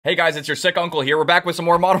Hey guys, it's your sick uncle here. We're back with some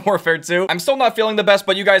more Modern Warfare 2. I'm still not feeling the best,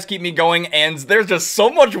 but you guys keep me going, and there's just so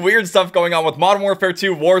much weird stuff going on with Modern Warfare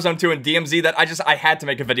 2, Warzone 2, and DMZ that I had to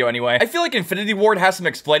make a video anyway. I feel like Infinity Ward has some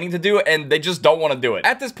explaining to do, and they just don't want to do it.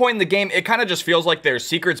 At this point in the game, it kind of just feels like there's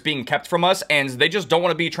secrets being kept from us, and they just don't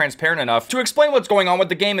want to be transparent enough to explain what's going on with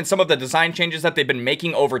the game and some of the design changes that they've been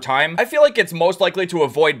making over time. I feel like it's most likely to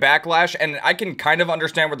avoid backlash, and I can kind of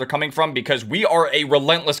understand where they're coming from because we are a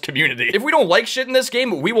relentless community. If we don't like shit in this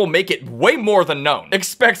game, we will make it way more than known.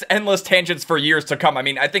 Expect endless tangents for years to come. I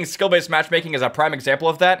mean, I think skill-based matchmaking is a prime example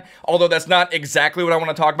of that, although that's not exactly what I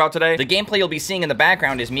want to talk about today. The gameplay you'll be seeing in the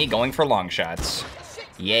background is me going for long shots.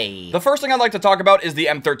 Yay. The first thing I'd like to talk about is the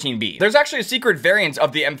M13B. There's actually a secret variant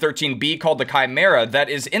of the M13B called the Chimera that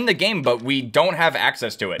is in the game, but we don't have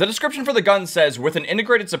access to it. The description for the gun says, with an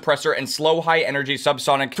integrated suppressor and slow high-energy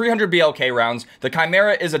subsonic 300 BLK rounds, the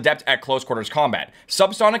Chimera is adept at close quarters combat.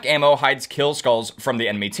 Subsonic ammo hides kill skulls from the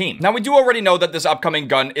enemy team. Now, we do already know that this upcoming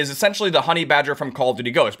gun is essentially the Honey Badger from Call of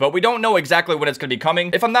Duty Ghost, but we don't know exactly when it's going to be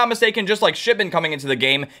coming. If I'm not mistaken, just like shipment coming into the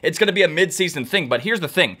game, it's going to be a mid-season thing, but here's the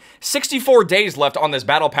thing. 64 days left on this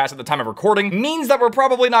battle pass at the time of recording means that we're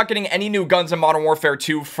probably not getting any new guns in Modern Warfare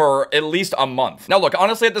 2 for at least a month. Now look,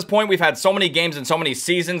 honestly at this point we've had so many games and so many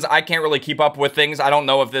seasons, I can't really keep up with things. I don't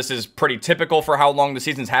know if this is pretty typical for how long the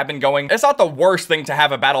seasons have been going. It's not the worst thing to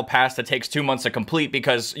have a battle pass that takes 2 months to complete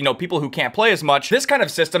because, you know, people who can't play as much, this kind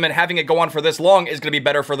of system and having it go on for this long is going to be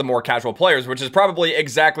better for the more casual players, which is probably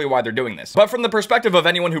exactly why they're doing this. But from the perspective of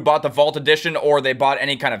anyone who bought the Vault Edition or they bought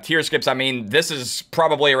any kind of tier skips, I mean, this is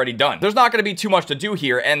probably already done. There's not going to be too much to do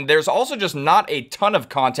here, and there's also just not a ton of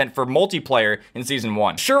content for multiplayer in Season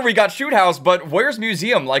 1. Sure, we got Shoot House, but where's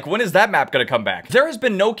Museum? Like, when is that map gonna come back? There has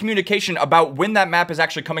been no communication about when that map is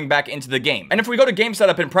actually coming back into the game. And if we go to game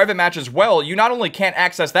setup in private match as well, you not only can't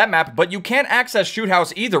access that map, but you can't access Shoot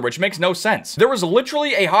House either, which makes no sense. There was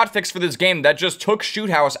literally a hotfix for this game that just took Shoot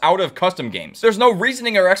House out of custom games. There's no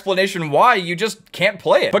reasoning or explanation why, you just can't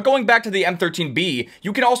play it. But going back to the M13B,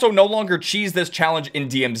 you can also no longer cheese this challenge in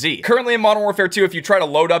DMZ. Currently in Modern Warfare 2, if you try to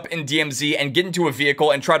load up in DMZ and get into a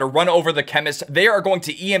vehicle and try to run over the chemist, they are going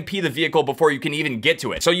to EMP the vehicle before you can even get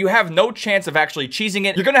to it. So you have no chance of actually cheesing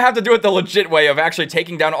it. You're gonna have to do it the legit way of actually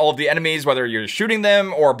taking down all of the enemies, whether you're shooting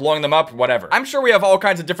them or blowing them up, whatever. I'm sure we have all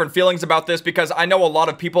kinds of different feelings about this because I know a lot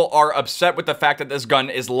of people are upset with the fact that this gun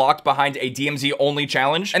is locked behind a DMZ only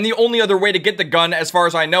challenge. And the only other way to get the gun, as far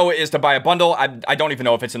as I know, is to buy a bundle. I don't even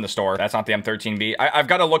know if it's in the store. That's not the M13B. I've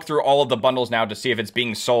got to look through all of the bundles now to see if it's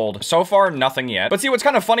being sold. So far, nothing yet. But see, what's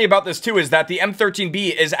kind of funny about this too is that the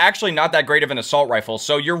M13B is actually not that great of an assault rifle,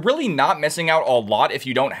 so you're really not missing out a lot if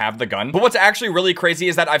you don't have the gun. But what's actually really crazy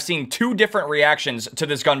is that I've seen 2 different reactions to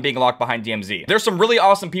this gun being locked behind DMZ. There's some really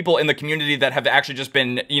awesome people in the community that have actually just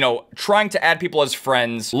been, you know, trying to add people as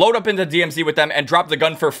friends, load up into DMZ with them, and drop the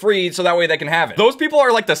gun for free so that way they can have it. Those people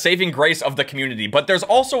are like the saving grace of the community, but there's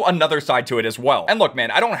also another side to it as well. And look,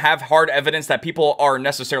 man, I don't have hard evidence that people are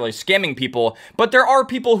necessarily scamming people, but there are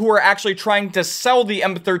people who are actually trying to sell the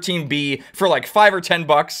M13B for like $5 or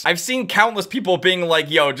 $10. I've seen countless people being like,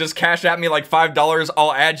 yo, just cash at me like $5,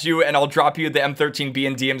 I'll add you and I'll drop you the M13B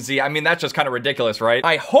and DMZ. I mean, that's just kind of ridiculous, right?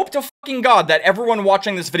 I hope to fucking God that everyone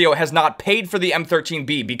watching this video has not paid for the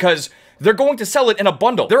M13B because they're going to sell it in a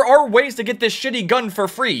bundle. There are ways to get this shitty gun for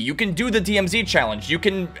free. You can do the DMZ challenge. You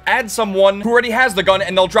can add someone who already has the gun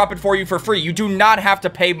and they'll drop it for you for free. You do not have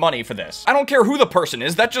to pay money for this. I don't care who the person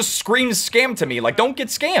is. That just screams scam to me. Like, don't get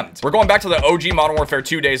scammed. We're going back to the OG Modern Warfare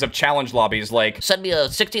 2 days of challenge lobbies. Like, send me a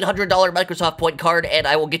 $1,600 Microsoft point card and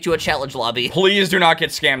I will get you a challenge lobby. Please do not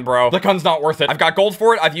get scammed, bro. The gun's not worth it. I've got gold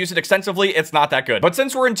for it. I've used it extensively. It's not that good. But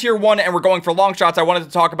since we're in tier 1 and we're going for long shots, I wanted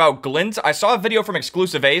to talk about Glint. I saw a video from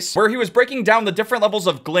Exclusive Ace where he was breaking down the different levels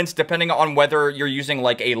of Glint depending on whether you're using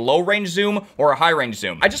like a low range zoom or a high range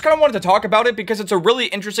zoom. I just kind of wanted to talk about it because it's a really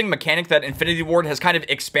interesting mechanic that Infinity Ward has kind of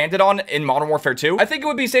expanded on in Modern Warfare 2. I think it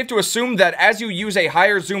would be safe to assume that as you use a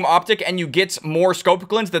higher zoom optic and you get more scope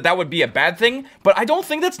glint, that would be a bad thing, but I don't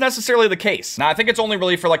think that's necessarily the case. Now, I think it's only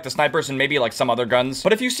really for like the snipers and maybe like some other guns,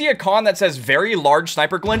 but if you see a con that says very large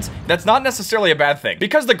sniper glint, that's not necessarily a bad thing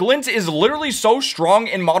because the glint is literally so strong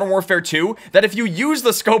in Modern Warfare 2 that if you use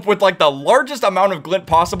the scope with like the largest amount of glint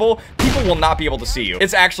possible, people will not be able to see you.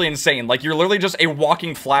 It's actually insane. Like, you're literally just a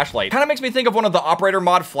walking flashlight. Kind of makes me think of one of the operator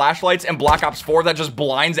mod flashlights in Black Ops 4 that just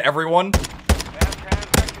blinds everyone.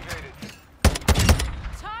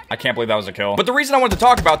 I can't believe that was a kill. But the reason I wanted to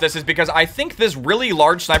talk about this is because I think this really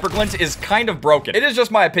large sniper glint is kind of broken. It is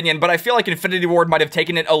just my opinion, but I feel like Infinity Ward might have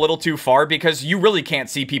taken it a little too far because you really can't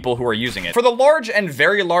see people who are using it. For the large and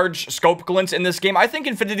very large scope glints in this game, I think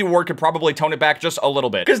Infinity Ward could probably tone it back just a little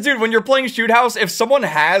bit. Because dude, when you're playing Shoot House, if someone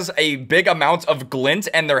has a big amount of glint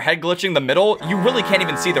and they're head glitching the middle, you really can't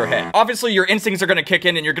even see their head. Obviously, your instincts are gonna kick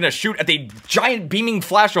in and you're gonna shoot at the giant beaming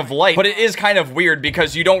flash of light, but it is kind of weird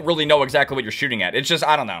because you don't really know exactly what you're shooting at. It's just,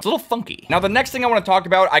 I don't know. It's a little funky. Now, the next thing I want to talk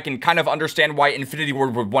about, I can kind of understand why Infinity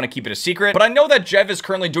Ward would want to keep it a secret, but I know that Jev is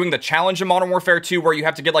currently doing the challenge in Modern Warfare 2 where you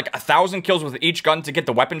have to get like 1,000 kills with each gun to get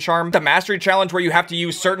the weapon charm. The mastery challenge where you have to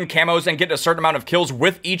use certain camos and get a certain amount of kills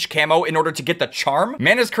with each camo in order to get the charm.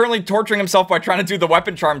 Man is currently torturing himself by trying to do the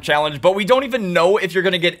weapon charm challenge, but we don't even know if you're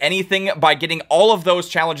going to get anything by getting all of those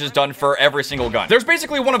challenges done for every single gun. There's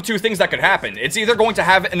basically one of two things that could happen. It's either going to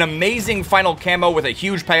have an amazing final camo with a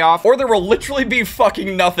huge payoff, or there will literally be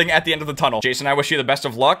fucking nothing at the end of the tunnel. Jason, I wish you the best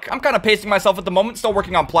of luck. I'm kind of pacing myself at the moment, still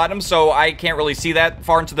working on platinum, so I can't really see that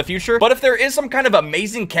far into the future. But if there is some kind of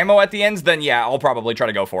amazing camo at the end, then yeah, I'll probably try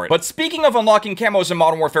to go for it. But speaking of unlocking camos in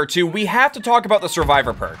Modern Warfare 2, we have to talk about the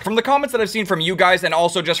Survivor perk. From the comments that I've seen from you guys, and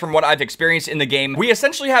also just from what I've experienced in the game, we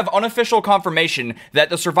essentially have unofficial confirmation that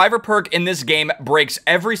the Survivor perk in this game breaks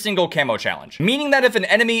every single camo challenge. Meaning that if an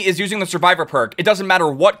enemy is using the Survivor perk, it doesn't matter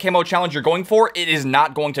what camo challenge you're going for, it is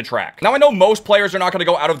not going to track. Now, I know most players are not going to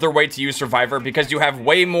go out of their way to use Survivor because you have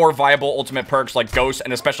way more viable ultimate perks like Ghost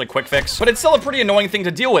and especially Quick Fix, but it's still a pretty annoying thing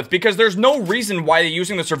to deal with because there's no reason why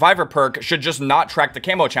using the Survivor perk should just not track the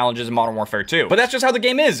camo challenges in Modern Warfare 2. But that's just how the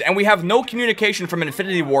game is, and we have no communication from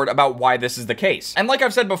Infinity Ward about why this is the case. And like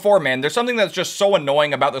I've said before, man, there's something that's just so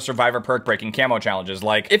annoying about the Survivor perk breaking camo challenges.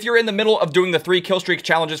 Like, if you're in the middle of doing the 3 kill streak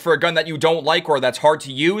challenges for a gun that you don't like or that's hard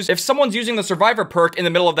to use, if someone's using the Survivor perk in the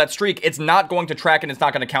middle of that streak, it's not going to track and it's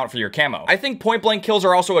not going to count for your camo. I think point blank kills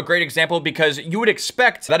are also a great example because you would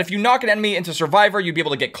expect that if you knock an enemy into Survivor, you'd be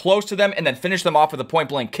able to get close to them and then finish them off with a point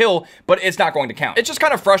blank kill, but it's not going to count. It's just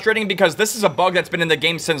kind of frustrating because this is a bug that's been in the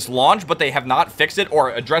game since launch, but they have not fixed it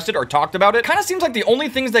or addressed it or talked about it. Kind of seems like the only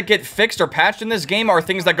things that get fixed or patched in this game are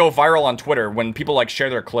things that go viral on Twitter when people like share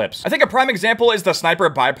their clips. I think a prime example is the sniper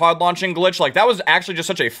bipod launching glitch. Like, that was actually just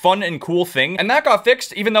such a fun and cool thing, and that got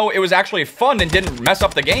fixed even though it was actually fun and didn't mess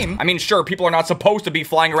up the game. I mean, sure, people are not supposed to be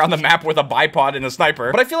flying around the map with a bipod and a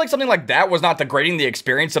sniper, but I feel like something like that was not degrading the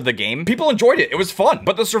experience of the game. People enjoyed it. It was fun.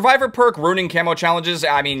 But the Survivor perk ruining camo challenges,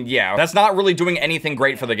 I mean, yeah, that's not really doing anything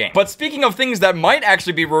great for the game. But speaking of things that might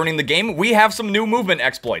actually be ruining the game, we have some new movement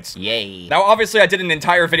exploits. Yay. Now, obviously, I did an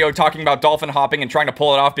entire video talking about dolphin hopping and trying to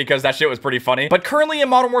pull it off because that shit was pretty funny. But currently in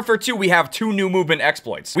Modern Warfare 2, we have 2 new movement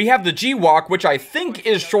exploits. We have the G-Walk, which I think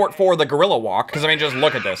is short for the Gorilla Walk, because I mean, just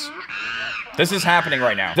look at this. This is happening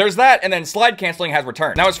right now. There's that, and then slide canceling has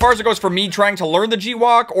returned. Now, as far as it goes for me trying to learn the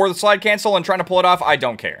G-Walk or the slide cancel and trying to pull it off, I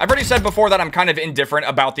don't care. I've already said before that I'm kind of indifferent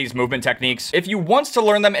about these movement techniques. If you want to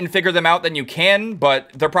learn them and figure them out, then you can,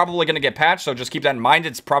 but they're probably going to get patched, so just keep that in mind.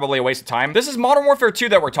 It's probably a waste of time. This is Modern Warfare 2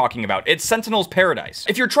 that we're talking about. It's Sentinel's Paradise.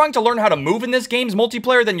 If you're trying to learn how to move in this game's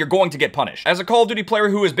multiplayer, then you're going to get punished. As a Call of Duty player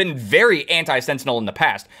who has been very anti-Sentinel in the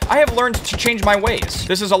past, I have learned to change my ways.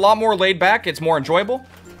 This is a lot more laid back. It's more enjoyable.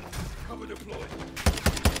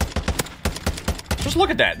 Just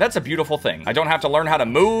look at that. That's a beautiful thing. I don't have to learn how to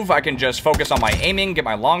move. I can just focus on my aiming, get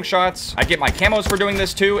my long shots. I get my camos for doing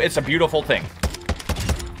this too. It's a beautiful thing.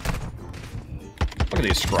 Look at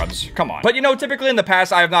these scrubs. Come on. But you know, typically in the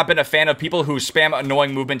past, I have not been a fan of people who spam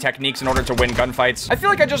annoying movement techniques in order to win gunfights. I feel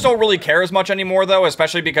like I just don't really care as much anymore though,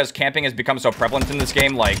 especially because camping has become so prevalent in this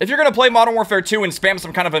game. Like, if you're gonna play Modern Warfare 2 and spam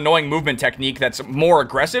some kind of annoying movement technique that's more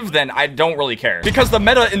aggressive, then I don't really care. Because the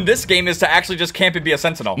meta in this game is to actually just camp and be a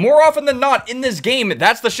sentinel. More often than not, in this game,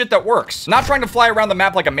 that's the shit that works. Not trying to fly around the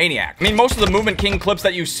map like a maniac. I mean, most of the Movement King clips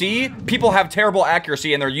that you see, people have terrible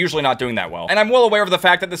accuracy and they're usually not doing that well. And I'm well aware of the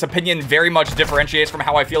fact that this opinion very much differentiates from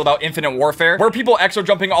how I feel about Infinite Warfare, where people exo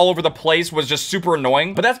jumping all over the place was just super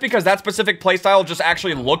annoying, but that's because that specific playstyle just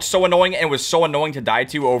actually looked so annoying and was so annoying to die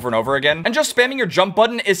to over and over again. And just spamming your jump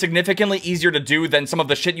button is significantly easier to do than some of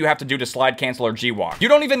the shit you have to do to slide cancel or G-Walk. You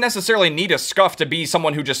don't even necessarily need a scuff to be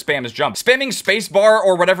someone who just spams jump. Spamming spacebar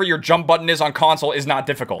or whatever your jump button is on console is not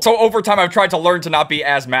difficult. So over time, I've tried to learn to not be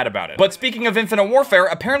as mad about it. But speaking of Infinite Warfare,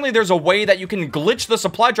 apparently there's a way that you can glitch the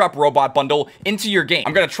supply drop robot bundle into your game.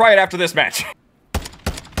 I'm gonna try it after this match.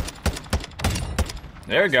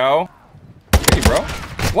 There we go. Hey, bro.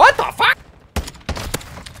 What the fuck?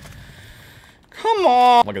 Come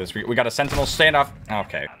on. Look at this. We got a sentinel standoff.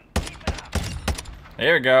 Okay.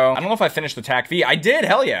 There we go. I don't know if I finished the TAC V. I did,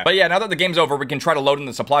 hell yeah. But yeah, now that the game's over, we can try to load in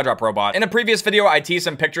the supply drop robot. In a previous video, I teased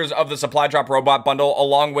some pictures of the supply drop robot bundle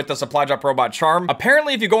along with the supply drop robot charm.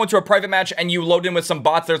 Apparently, if you go into a private match and you load in with some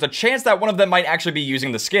bots, there's a chance that one of them might actually be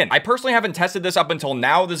using the skin. I personally haven't tested this up until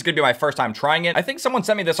now. This is gonna be my first time trying it. I think someone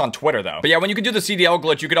sent me this on Twitter though. But yeah, when you can do the CDL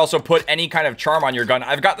glitch, you could also put any kind of charm on your gun.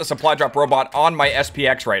 I've got the supply drop robot on my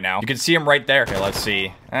SPX right now. You can see him right there. Okay, let's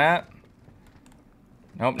see.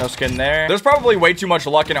 Nope, no skin there. There's probably way too much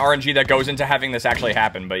luck in RNG that goes into having this actually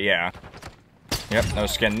happen, but yeah. Yep, no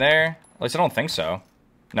skin there. At least I don't think so.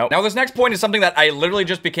 Nope. Now, this next point is something that I literally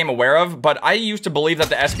just became aware of, but I used to believe that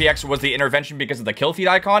the SPX was the intervention because of the kill feed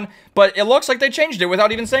icon, but it looks like they changed it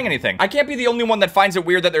without even saying anything. I can't be the only one that finds it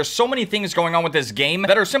weird that there's so many things going on with this game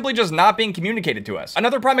that are simply just not being communicated to us.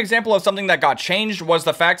 Another prime example of something that got changed was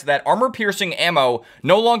the fact that armor-piercing ammo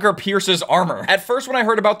no longer pierces armor. At first, when I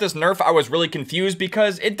heard about this nerf, I was really confused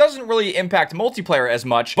because it doesn't really impact multiplayer as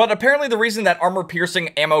much, but apparently the reason that armor-piercing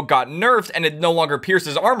ammo got nerfed and it no longer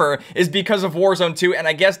pierces armor is because of Warzone 2 and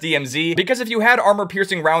I guess DMZ, because if you had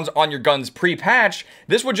armor-piercing rounds on your guns pre-patch,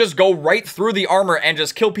 this would just go right through the armor and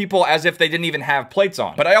just kill people as if they didn't even have plates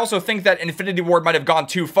on. But I also think that Infinity Ward might have gone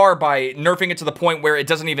too far by nerfing it to the point where it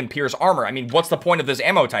doesn't even pierce armor. I mean, what's the point of this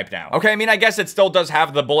ammo type now? Okay, I mean, I guess it still does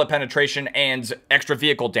have the bullet penetration and extra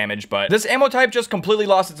vehicle damage, but this ammo type just completely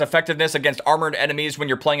lost its effectiveness against armored enemies when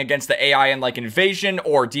you're playing against the AI in like Invasion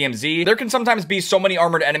or DMZ. There can sometimes be so many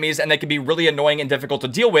armored enemies and they can be really annoying and difficult to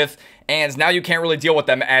deal with, and now you can't really deal with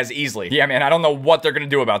them as easily. Yeah, man, I don't know what they're gonna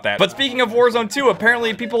do about that. But speaking of Warzone 2,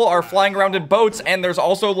 apparently people are flying around in boats, and there's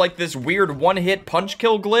also like this weird one-hit punch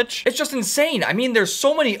kill glitch. It's just insane. I mean, there's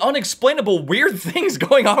so many unexplainable weird things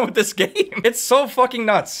going on with this game. It's so fucking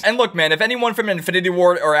nuts. And look, man, if anyone from Infinity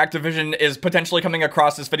Ward or Activision is potentially coming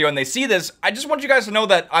across this video and they see this, I just want you guys to know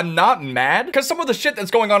that I'm not mad, because some of the shit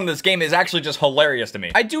that's going on in this game is actually just hilarious to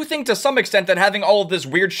me. I do think to some extent that having all of this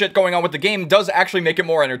weird shit going on with the game does actually make it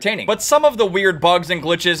more entertaining. But some of the weird bugs and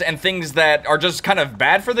glitches and things that are just kind of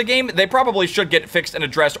bad for the game, they probably should get fixed and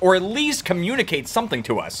addressed, or at least communicate something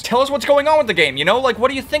to us. Tell us what's going on with the game, you know? Like, what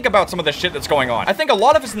do you think about some of the shit that's going on? I think a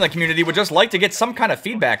lot of us in the community would just like to get some kind of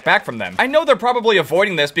feedback back from them. I know they're probably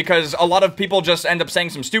avoiding this because a lot of people just end up saying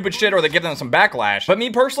some stupid shit or they give them some backlash. But me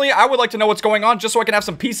personally, I would like to know what's going on just so I can have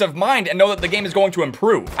some peace of mind and know that the game is going to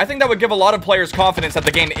improve. I think that would give a lot of players confidence that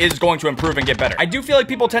the game is going to improve and get better. I do feel like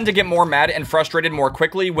people tend to get more mad and frustrated more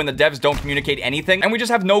quickly when the devs don't communicate anything, and we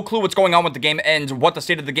just have no clue what's going on with the game and what the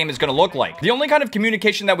state of the game is going to look like. The only kind of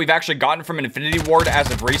communication that we've actually gotten from Infinity Ward as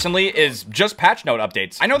of recently is just patch note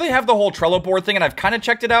updates. I know they have the whole Trello board thing and I've kind of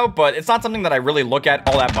checked it out, but it's not something that I really look at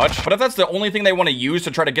all that much. But if that's the only thing they want to use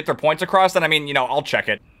to try to get their points across, then I mean, you know, I'll check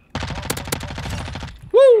it.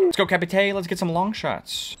 Woo! Let's go, Capite. Let's get some long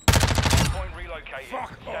shots. Point relocated.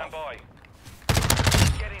 Stand by.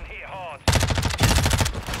 Getting hit hard.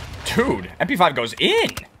 Dude, MP5 goes in.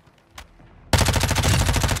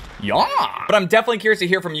 Yeah. But I'm definitely curious to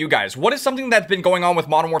hear from you guys. What is something that's been going on with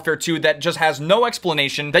Modern Warfare 2 that just has no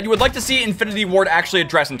explanation that you would like to see Infinity Ward actually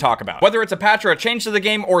address and talk about? Whether it's a patch or a change to the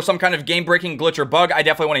game or some kind of game-breaking glitch or bug, I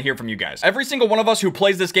definitely want to hear from you guys. Every single one of us who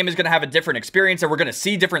plays this game is going to have a different experience, and we're going to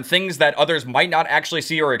see different things that others might not actually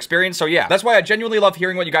see or experience. So yeah, that's why I genuinely love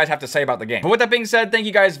hearing what you guys have to say about the game. But with that being said, thank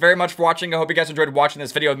you guys very much for watching. I hope you guys enjoyed watching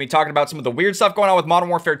this video of me talking about some of the weird stuff going on with Modern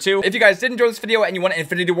Warfare 2. If you guys did enjoy this video and you want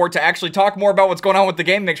Infinity Ward to actually talk more about what's going on with the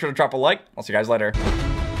game, make sure to drop a like. I'll see you guys later.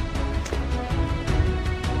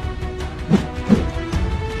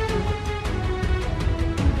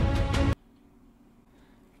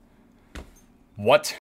 What?